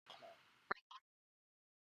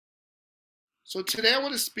So today I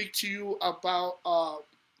want to speak to you about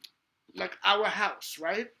like our house,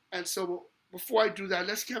 right? And so before I do that,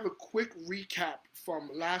 let's have a quick recap from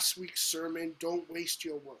last week's sermon. Don't waste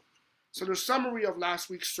your work. So the summary of last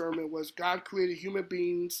week's sermon was God created human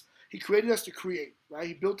beings. He created us to create, right?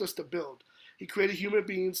 He built us to build. He created human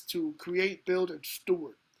beings to create, build, and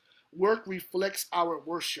steward. Work reflects our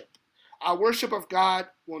worship. Our worship of God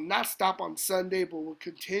will not stop on Sunday, but will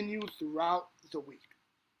continue throughout the week.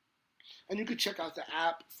 And you can check out the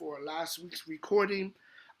app for last week's recording.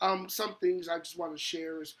 Some things I just want to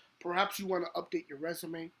share is perhaps you want to update your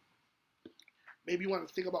resume. Maybe you want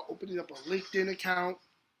to think about opening up a LinkedIn account.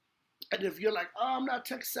 And if you're like, oh, I'm not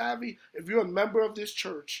tech savvy, if you're a member of this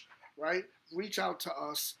church, right, reach out to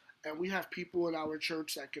us. And we have people in our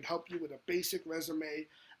church that can help you with a basic resume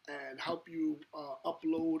and help you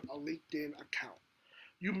upload a LinkedIn account.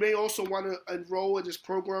 You may also want to enroll in this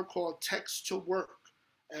program called Text to Work,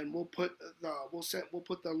 and we'll put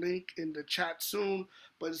the link in the chat soon.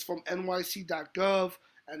 But it's from nyc.gov,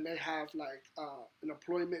 and they have like an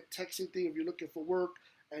employment texting thing if you're looking for work,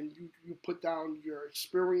 and you put down your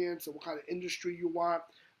experience and what kind of industry you want.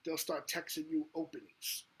 They'll start texting you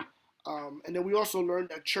openings. And then we also learned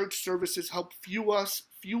that church services help fuel us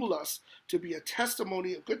to be a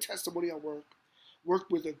good testimony at work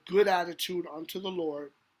with a good attitude unto the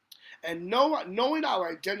Lord. And knowing our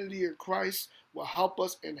identity in Christ will help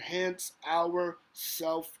us enhance our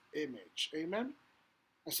self-image. Amen?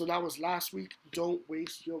 And so that was last week. Don't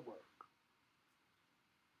waste your work.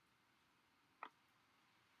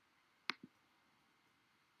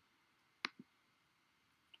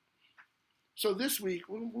 So this week,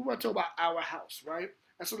 we want to talk about our house, right?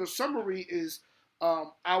 And so the summary is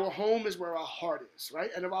our home is where our heart is, right?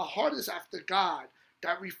 And if our heart is after God,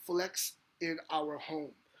 that reflects in our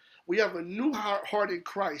home. We have a new heart in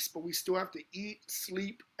Christ, but we still have to eat,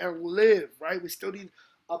 sleep, and live, right? We still need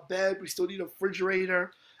a bed. We still need a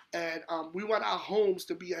refrigerator. And we want our homes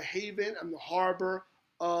to be a haven and the harbor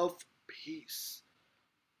of peace.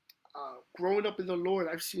 Growing up in the Lord,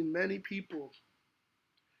 I've seen many people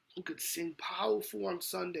who could sing powerful on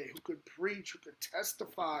Sunday, who could preach, who could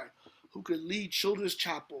testify, who could lead children's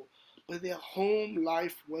chapel, but their home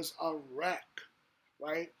life was a wreck,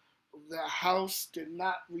 right? Their house did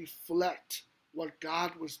not reflect what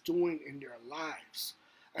God was doing in their lives.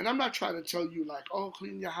 And I'm not trying to tell you like, oh,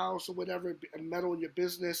 clean your house or whatever and meddle in your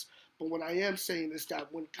business. But what I am saying is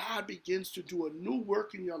that when God begins to do a new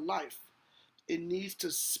work in your life, it needs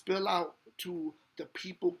to spill out to the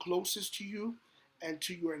people closest to you and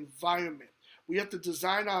to your environment. We have to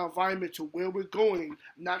design our environment to where we're going,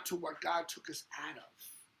 not to what God took us out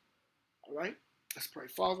of. All right? Let's pray.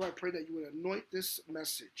 Father, I pray that you would anoint this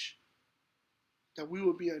message, that we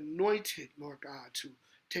will be anointed, Lord God, to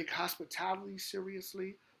take hospitality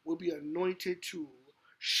seriously. We'll be anointed to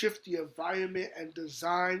shift the environment and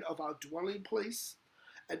design of our dwelling place.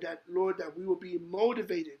 And that, Lord, that we will be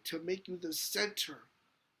motivated to make you the center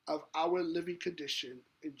of our living condition.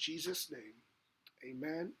 In Jesus' name,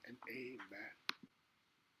 amen and amen.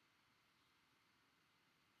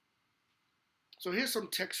 So here's some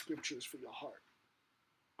text scriptures for your heart.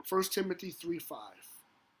 1 Timothy 3:5.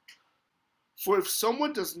 For if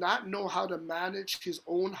someone does not know how to manage his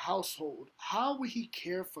own household, how will he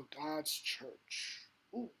care for God's church?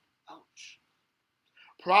 Ooh, ouch.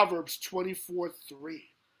 Proverbs 24:3.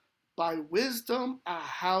 By wisdom a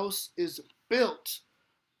house is built,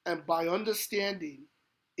 and by understanding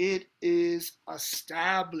it is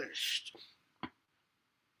established.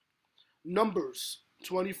 Numbers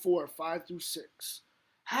 24:5-6.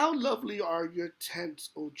 How lovely are your tents,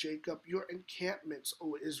 O Jacob, your encampments,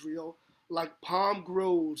 O Israel, like palm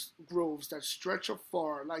groves that stretch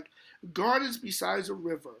afar, like gardens beside a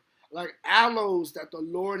river, like aloes that the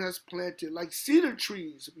Lord has planted, like cedar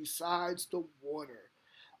trees besides the water.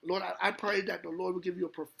 Lord, I pray that the Lord will give you a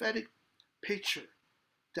prophetic picture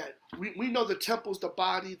that we know the temple's the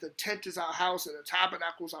body, the tent is our house, and the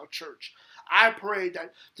tabernacle is our church. I pray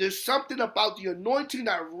that there's something about the anointing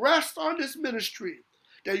that rests on this ministry,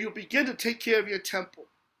 that you begin to take care of your temple,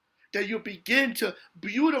 that you begin to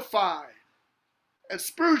beautify and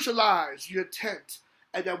spiritualize your tent,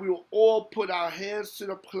 and that we will all put our hands to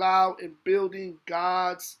the plow in building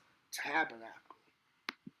God's tabernacle.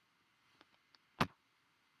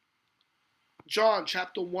 John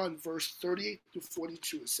chapter 1, verse 38-42,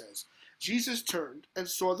 it says, Jesus turned and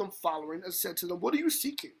saw them following and said to them, what are you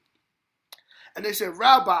seeking? And they said,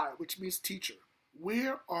 Rabbi, which means teacher,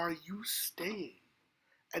 where are you staying?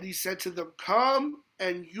 And he said to them, come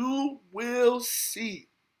and you will see.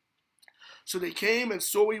 So they came and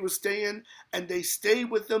saw where he was staying, and they stayed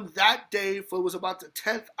with him that day, for it was about the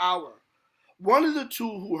 10th hour. One of the two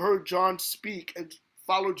who heard John speak and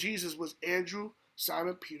followed Jesus was Andrew,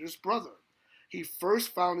 Simon Peter's brother. He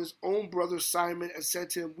first found his own brother Simon and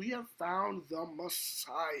said to him, "We have found the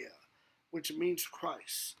Messiah," which means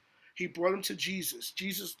Christ. He brought him to Jesus.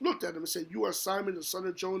 Jesus looked at him and said, "You are Simon, the son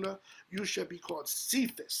of Jonah. You shall be called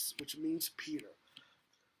Cephas," which means Peter.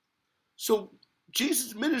 So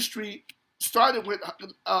Jesus' ministry started with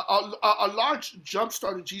a large jump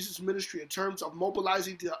started Jesus' ministry in terms of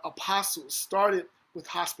mobilizing the apostles, started with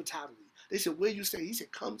hospitality. They said, "Where you stay?" He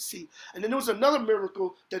said, "Come see." And then there was another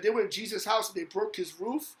miracle that they were in Jesus' house and they broke his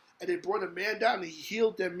roof and they brought a man down and he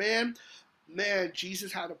healed their man. Man,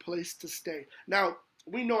 Jesus had a place to stay. Now,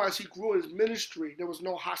 we know as he grew in his ministry, there was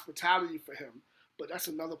no hospitality for him, but that's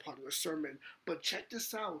another part of the sermon. But check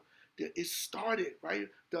this out. It started, right?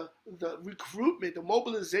 The recruitment, the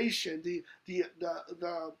mobilization, the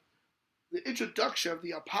introduction of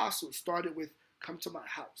the apostles started with, "Come to my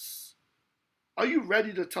house." Are you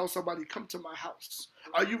ready to tell somebody, "Come to my house"?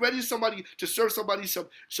 Are you ready to serve somebody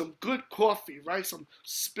some good coffee, right? Some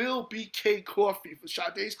Spill BK coffee, for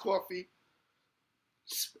Sade's coffee.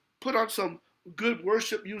 Put on some good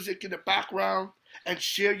worship music in the background and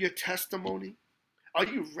share your testimony. Are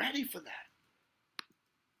you ready for that?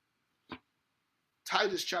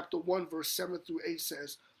 Titus chapter 1 verse 7 through 8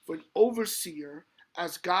 says, "For an overseer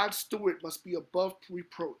as God's steward must be above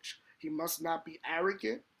reproach. He must not be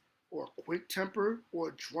arrogant or quick-tempered or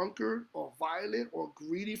a drunkard or violent or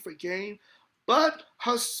greedy for gain, but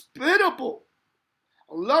hospitable,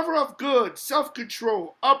 a lover of good,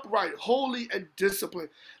 self-control, upright, holy, and disciplined."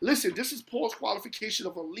 Listen, this is Paul's qualification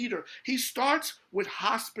of a leader. He starts with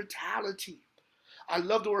hospitality. I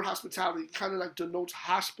love the word hospitality. It kind of like denotes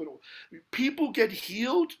hospital. People get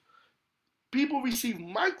healed. People receive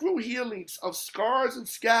micro healings of scars and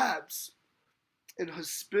scabs in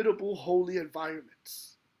hospitable, holy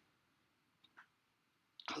environments.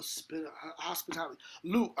 Hospitality.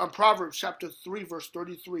 Proverbs chapter 3 verse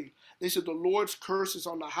 33. They said, "The Lord's curse is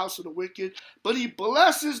on the house of the wicked, but he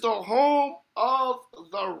blesses the home of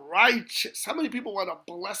the righteous." How many people want a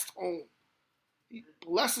blessed home? He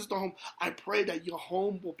blesses the home. I pray that your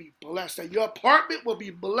home will be blessed, that your apartment will be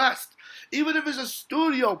blessed. Even if it's a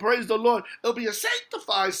studio, praise the Lord, it'll be a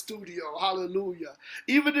sanctified studio, hallelujah.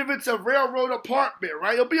 Even if it's a railroad apartment,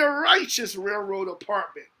 right? It'll be a righteous railroad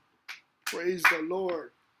apartment. Praise the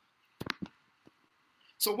Lord.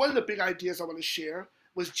 So one of the big ideas I want to share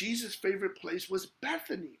was Jesus' favorite place was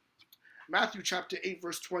Bethany. Matthew chapter 8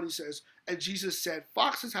 verse 20 says, "And Jesus said,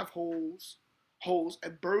 foxes have holes,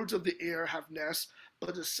 and birds of the air have nests,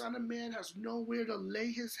 but the Son of Man has nowhere to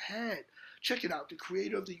lay his head." Check it out. The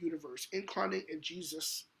creator of the universe, incarnate in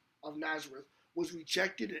Jesus of Nazareth, was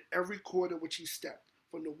rejected in every corner which he stepped.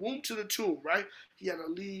 From the womb to the tomb, right? He had to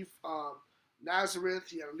leave Nazareth.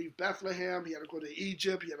 He had to leave Bethlehem. He had to go to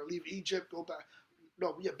Egypt. He had to leave Egypt, go back.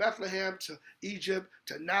 No, yeah, Bethlehem to Egypt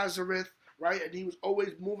to Nazareth, right? And he was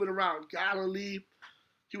always moving around. Galilee.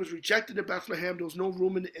 He was rejected in Bethlehem. There was no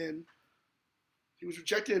room in the inn. He was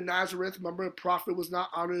rejected in Nazareth. Remember, a prophet was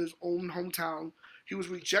not honored in his own hometown. He was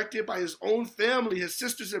rejected by his own family. His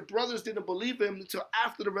sisters and brothers didn't believe him until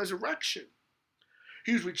after the resurrection.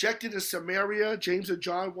 He was rejected in Samaria. James and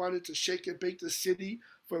John wanted to shake and bake the city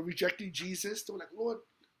for rejecting Jesus. They were like, "Lord,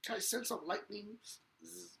 can I send some lightnings?"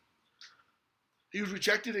 He was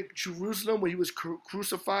rejected in Jerusalem when he was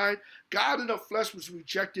crucified. God in the flesh was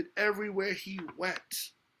rejected everywhere he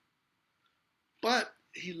went. But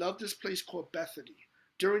he loved this place called Bethany.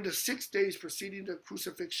 During the 6 days preceding the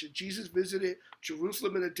crucifixion, Jesus visited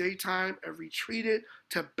Jerusalem in the daytime and retreated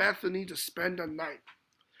to Bethany to spend the night.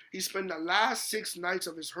 He spent the last 6 nights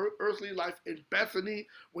of his earthly life in Bethany,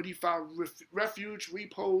 when he found refuge,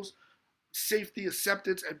 repose, safety,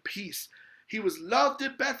 acceptance, and peace. He was loved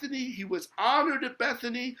at Bethany. He was honored at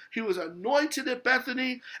Bethany. He was anointed at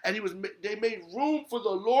Bethany. And they made room for the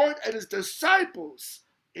Lord and his disciples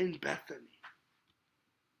in Bethany.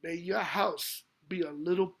 May your house be a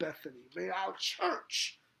little Bethany. May our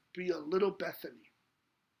church be a little Bethany.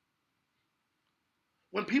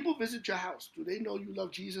 When people visit your house, do they know you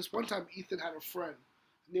love Jesus? One time Ethan had a friend.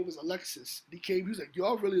 His name was Alexis. And he was like,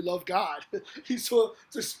 "Y'all really love God." He saw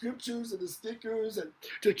the scriptures and the stickers and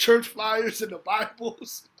the church flyers and the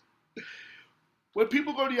Bibles. When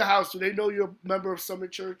people go to your house, do they know you're a member of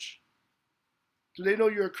Summit Church? Do they know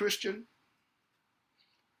you're a Christian?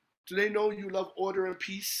 Do they know you love order and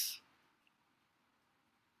peace?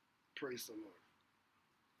 Praise the Lord.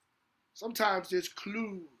 Sometimes there's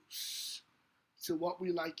clues to what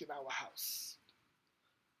we like in our house.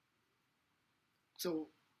 So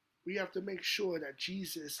we have to make sure that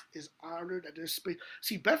Jesus is honored, that there's space.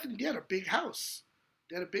 See, Bethany, they had a big house.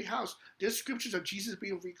 They had a big house. There's scriptures of Jesus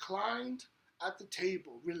being reclined at the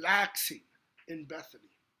table, relaxing in Bethany.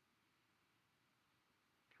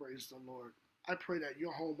 Praise the Lord. I pray that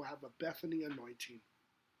your home will have a Bethany anointing.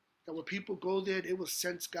 That when people go there, they will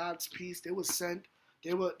sense God's peace. They will sense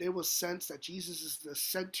that Jesus is the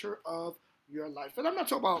center of your life. And I'm not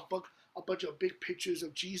talking about a bunch of big pictures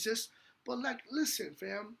of Jesus, but like, listen,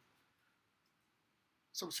 fam,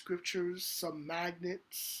 some scriptures, some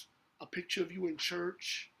magnets, a picture of you in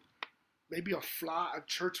church, maybe a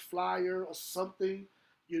church flyer or something,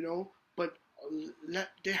 But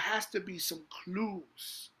there has to be some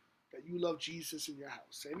clues that you love Jesus in your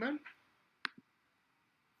house. Amen?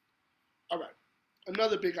 All right.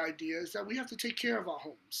 Another big idea is that we have to take care of our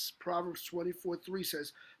homes. Proverbs 24:3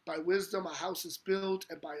 says, by wisdom a house is built,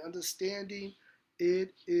 and by understanding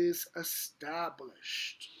it is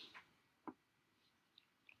established.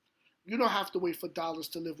 You don't have to wait for dollars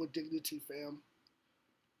to live with dignity, fam.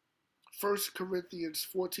 1 Corinthians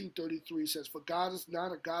 14:33 says, for God is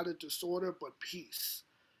not a God of disorder, but peace,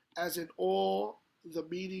 as in all the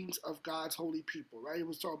meetings of God's holy people, right? It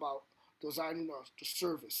was talking about designing the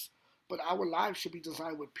service. But our lives should be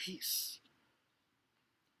designed with peace.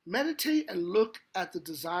 Meditate and look at the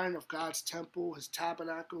design of God's temple, his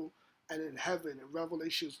tabernacle, and in heaven. In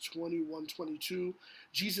Revelation 21:22,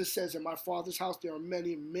 Jesus says, in my Father's house there are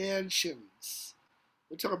many mansions.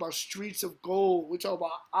 We're talking about streets of gold. We're talking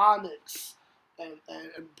about onyx and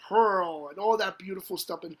pearl and all that beautiful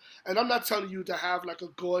stuff. And I'm not telling you to have like a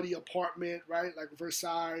gaudy apartment, right? Like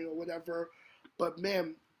Versailles or whatever. But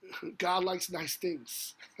man, God likes nice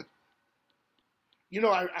things.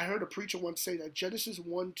 I heard a preacher once say that Genesis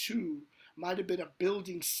 1:2 might have been a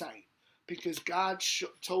building site because God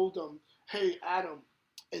told them, hey, Adam,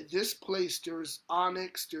 in this place there's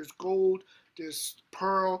onyx, there's gold, there's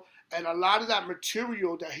pearl, and a lot of that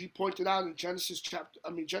material that he pointed out in Genesis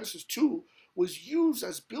 2 was used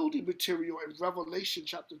as building material in Revelation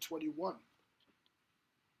chapter 21.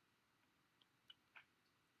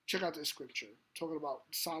 Check out this scripture talking about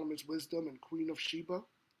Solomon's wisdom and Queen of Sheba.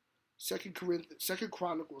 2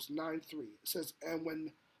 Chronicles 9:3. It says, and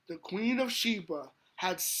when the Queen of Sheba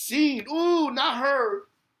had seen, not heard,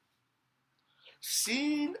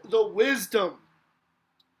 seen the wisdom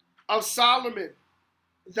of Solomon,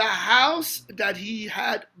 the house that he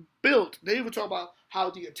had built. They even talk about how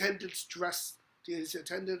the attendants dressed, his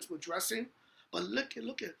attendants were dressing. But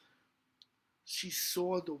look at, she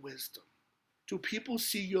saw the wisdom. Do people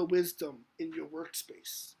see your wisdom in your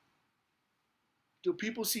workspace? Do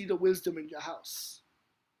people see the wisdom in your house?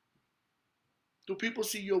 Do people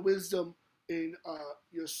see your wisdom in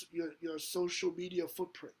your social media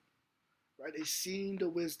footprint? Right? They seen the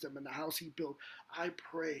wisdom in the house he built. I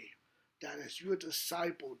pray that as you're a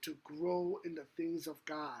disciple to grow in the things of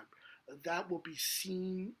God, that will be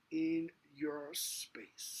seen in your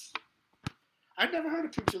space. I've never heard a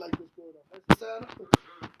picture like this growing up. That's we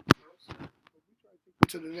try to take it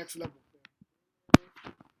to the next level.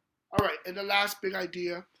 All right, and the last big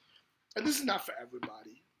idea, and this is not for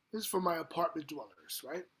everybody. This is for my apartment dwellers,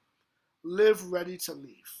 right? Live ready to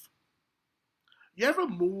leave. You ever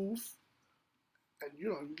move and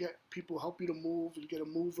you get people help you to move, you get a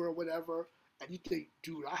mover or whatever, and you think,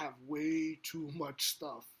 dude, I have way too much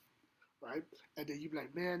stuff, right? And then you be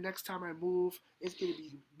like, man, next time I move, it's gonna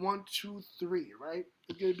be 1, 2, 3, right?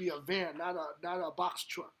 It's gonna be a van, not a box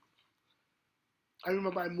truck. I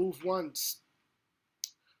remember I moved once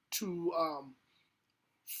to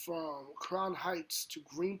from Crown Heights to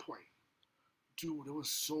Greenpoint. Dude, there was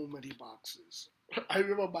so many boxes. I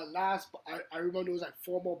remember I remember there was like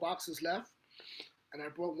 4 more boxes left. And I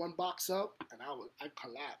brought one box up, and I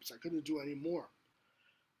collapsed. I couldn't do any more.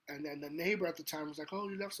 And then the neighbor at the time was like, oh,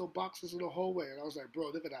 you left some boxes in the hallway. And I was like, bro,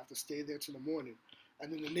 they're going to have to stay there till the morning.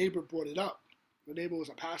 And then the neighbor brought it up. The neighbor was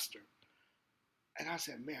a pastor. And I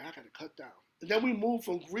said, man, I got to cut down. And then we moved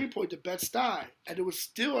from Greenpoint to Bed-Stuy, and there was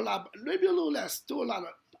still a lot, maybe a little less, still a lot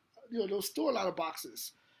of, there was still a lot of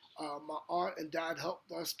boxes. My aunt and dad helped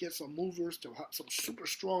us get some movers, some super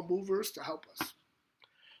strong movers to help us.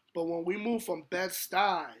 But when we moved from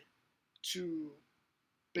Bed-Stuy to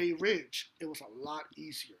Bay Ridge, it was a lot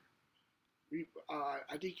easier.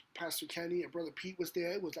 I think Pastor Kenny and Brother Pete was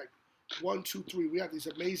there. It was like 1, 2, 3. We had these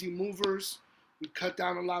amazing movers. We cut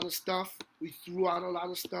down a lot of stuff. We threw out a lot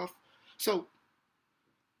of stuff. So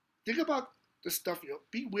think about the stuff.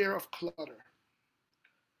 Beware of clutter.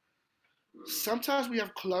 Sometimes we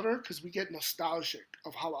have clutter because we get nostalgic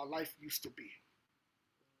of how our life used to be,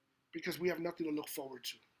 because we have nothing to look forward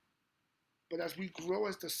to. But as we grow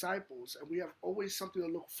as disciples and we have always something to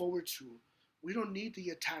look forward to, we don't need the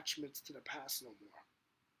attachments to the past no more.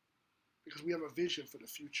 because we have a vision for the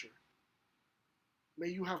future. May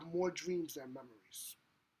you have more dreams than memories.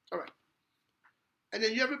 All right. And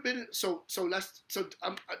then you ever been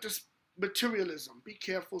just materialism. Be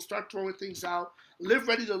careful. Start throwing things out. Live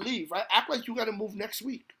ready to leave. Right. Act like you got to move next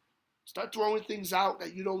week. Start throwing things out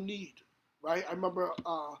that you don't need. Right. I remember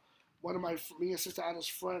one of me and Sister Anna's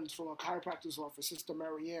friends from a chiropractor's office, Sister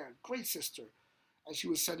Marianne, great sister, and she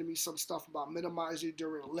was sending me some stuff about minimizing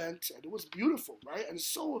during Lent, and it was beautiful, right? And it's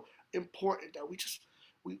so important that we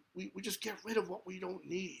just get rid of what we don't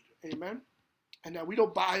need, amen? And that we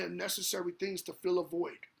don't buy unnecessary things to fill a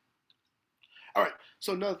void. All right,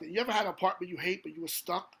 so another thing. You ever had an apartment you hate but you were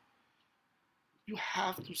stuck? You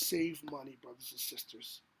have to save money, brothers and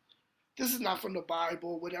sisters. This is not from the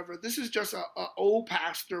Bible, whatever. This is just an old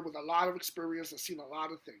pastor with a lot of experience that's seen a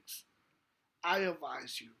lot of things. I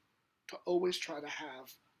advise you to always try to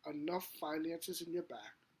have enough finances in your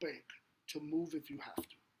bank to move if you have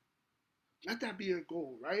to. Let that be a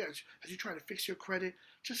goal, right? As you try to fix your credit,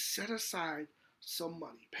 just set aside some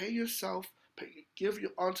money. Pay yourself, give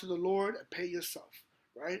unto the Lord and pay yourself,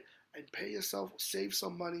 right? And pay yourself, save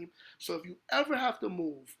some money. So if you ever have to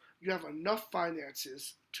move, you have enough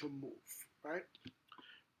finances to move, right?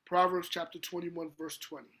 Proverbs chapter 21, verse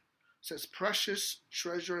 20 says, precious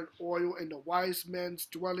treasure and oil in the wise man's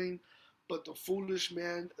dwelling, but the foolish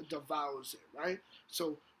man devours it, right?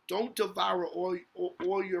 So don't devour all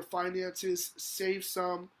your finances. Save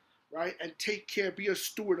some, right? And take care. Be a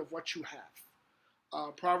steward of what you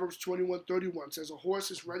have. Proverbs 21:31 says, a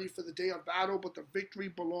horse is ready for the day of battle, but the victory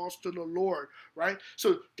belongs to the Lord, right?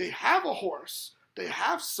 So they have a horse. They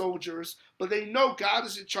have soldiers, but they know God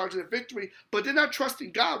is in charge of the victory, but they're not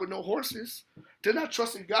trusting God with no horses. They're not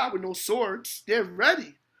trusting God with no swords. They're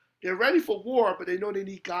ready. They're ready for war, but they know they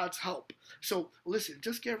need God's help. So listen,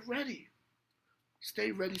 just get ready.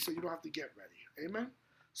 Stay ready so you don't have to get ready. Amen?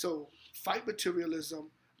 So fight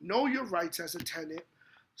materialism. Know your rights as a tenant.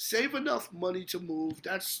 Save enough money to move.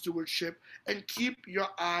 That's stewardship. And keep your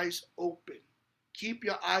eyes open. Keep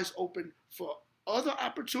your eyes open for other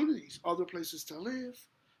opportunities, other places to live,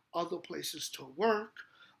 other places to work,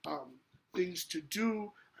 things to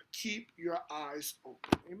do. Keep your eyes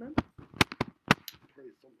open. Amen?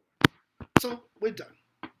 Praise the Lord. So we're done.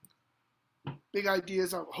 Big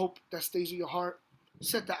ideas. I hope that stays in your heart.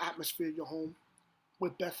 Set the atmosphere in your home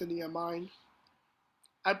with Bethany in mind.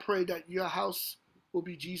 I pray that your house will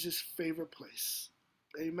be Jesus' favorite place.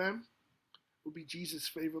 Amen? Will be Jesus'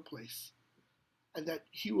 favorite place. And that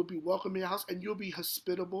he will be welcome in your house, and you'll be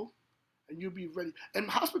hospitable, and you'll be ready. And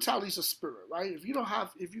hospitality is a spirit, right? If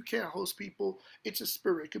you can't host people, it's a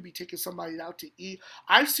spirit. It could be taking somebody out to eat.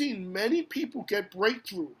 I've seen many people get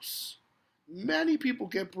breakthroughs. Many people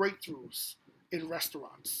get breakthroughs in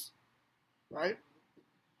restaurants, right?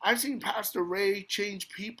 I've seen Pastor Ray change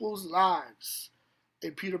people's lives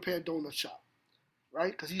in Peter Pan Donut Shop,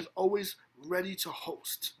 right? Because he's always ready to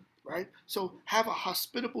host, right? So have a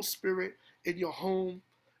hospitable spirit in your home,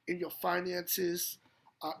 in your finances,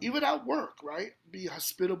 even at work, right? Be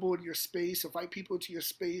hospitable in your space. Invite people into your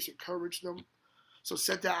space. Encourage them. So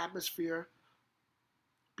set the atmosphere.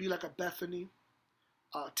 Be like a Bethany.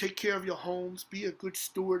 Take care of your homes. Be a good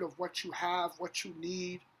steward of what you have, what you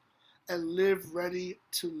need, and live ready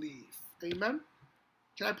to leave. Amen?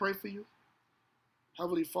 Can I pray for you?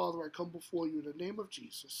 Heavenly Father, I come before you in the name of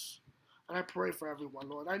Jesus. And I pray for everyone,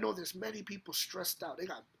 Lord. I know there's many people stressed out. They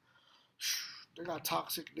got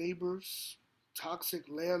toxic neighbors, toxic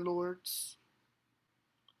landlords.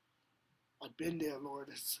 I've been there, Lord.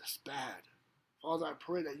 It's bad. Father, I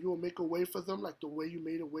pray that you will make a way for them like the way you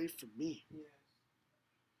made a way for me. Yes.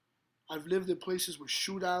 I've lived in places with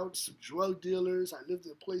shootouts, drug dealers. I lived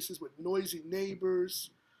in places with noisy neighbors,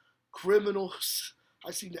 criminals.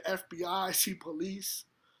 I see the FBI, I see police.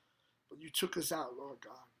 But you took us out, Lord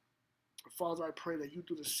God. Father, I pray that you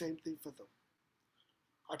do the same thing for them.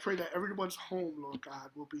 I pray that everyone's home, Lord God,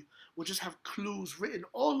 will just have clues written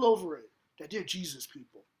all over it that they're Jesus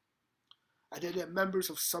people. And that they're members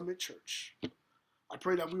of Summit Church. I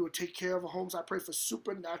pray that we will take care of our homes. I pray for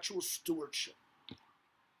supernatural stewardship.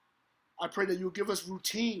 I pray that you'll give us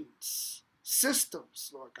routines,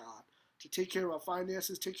 systems, Lord God, to take care of our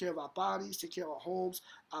finances, take care of our bodies, take care of our homes,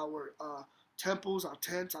 our temples, our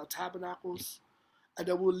tents, our tabernacles, and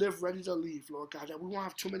that we'll live ready to leave, Lord God, that we won't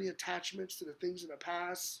have too many attachments to the things in the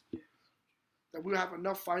past, that we'll have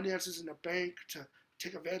enough finances in the bank to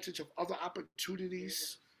take advantage of other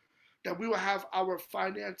opportunities, that we will have our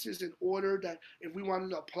finances in order, that if we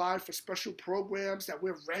wanted to apply for special programs, that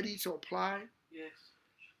we're ready to apply. Yes.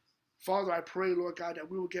 Father, I pray, Lord God, that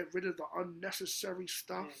we will get rid of the unnecessary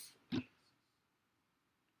stuff. Yes.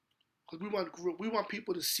 Because we want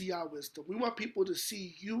people to see our wisdom. We want people to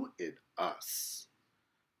see you in us.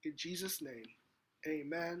 In Jesus' name,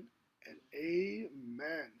 amen and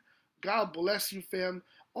amen. God bless you, fam.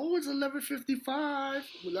 Oh, it's 11:55.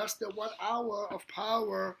 Less than 1 hour of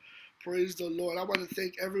power. Praise the Lord. I want to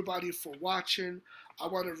thank everybody for watching. I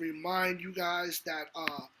want to remind you guys that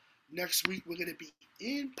next week we're going to be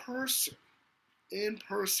in person. In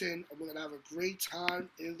person, and we're going to have a great time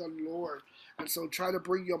in the Lord. And so try to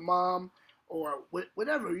bring your mom or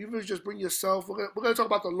whatever. Even just bring yourself. We're going to talk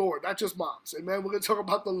about the Lord, not just moms. Amen. We're going to talk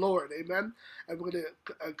about the Lord. Amen. And we're going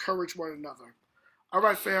to encourage one another. All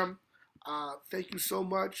right, fam. Thank you so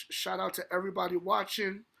much. Shout out to everybody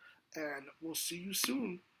watching. And we'll see you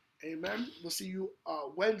soon. Amen. We'll see you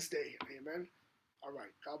Wednesday. Amen. All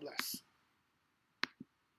right. God bless.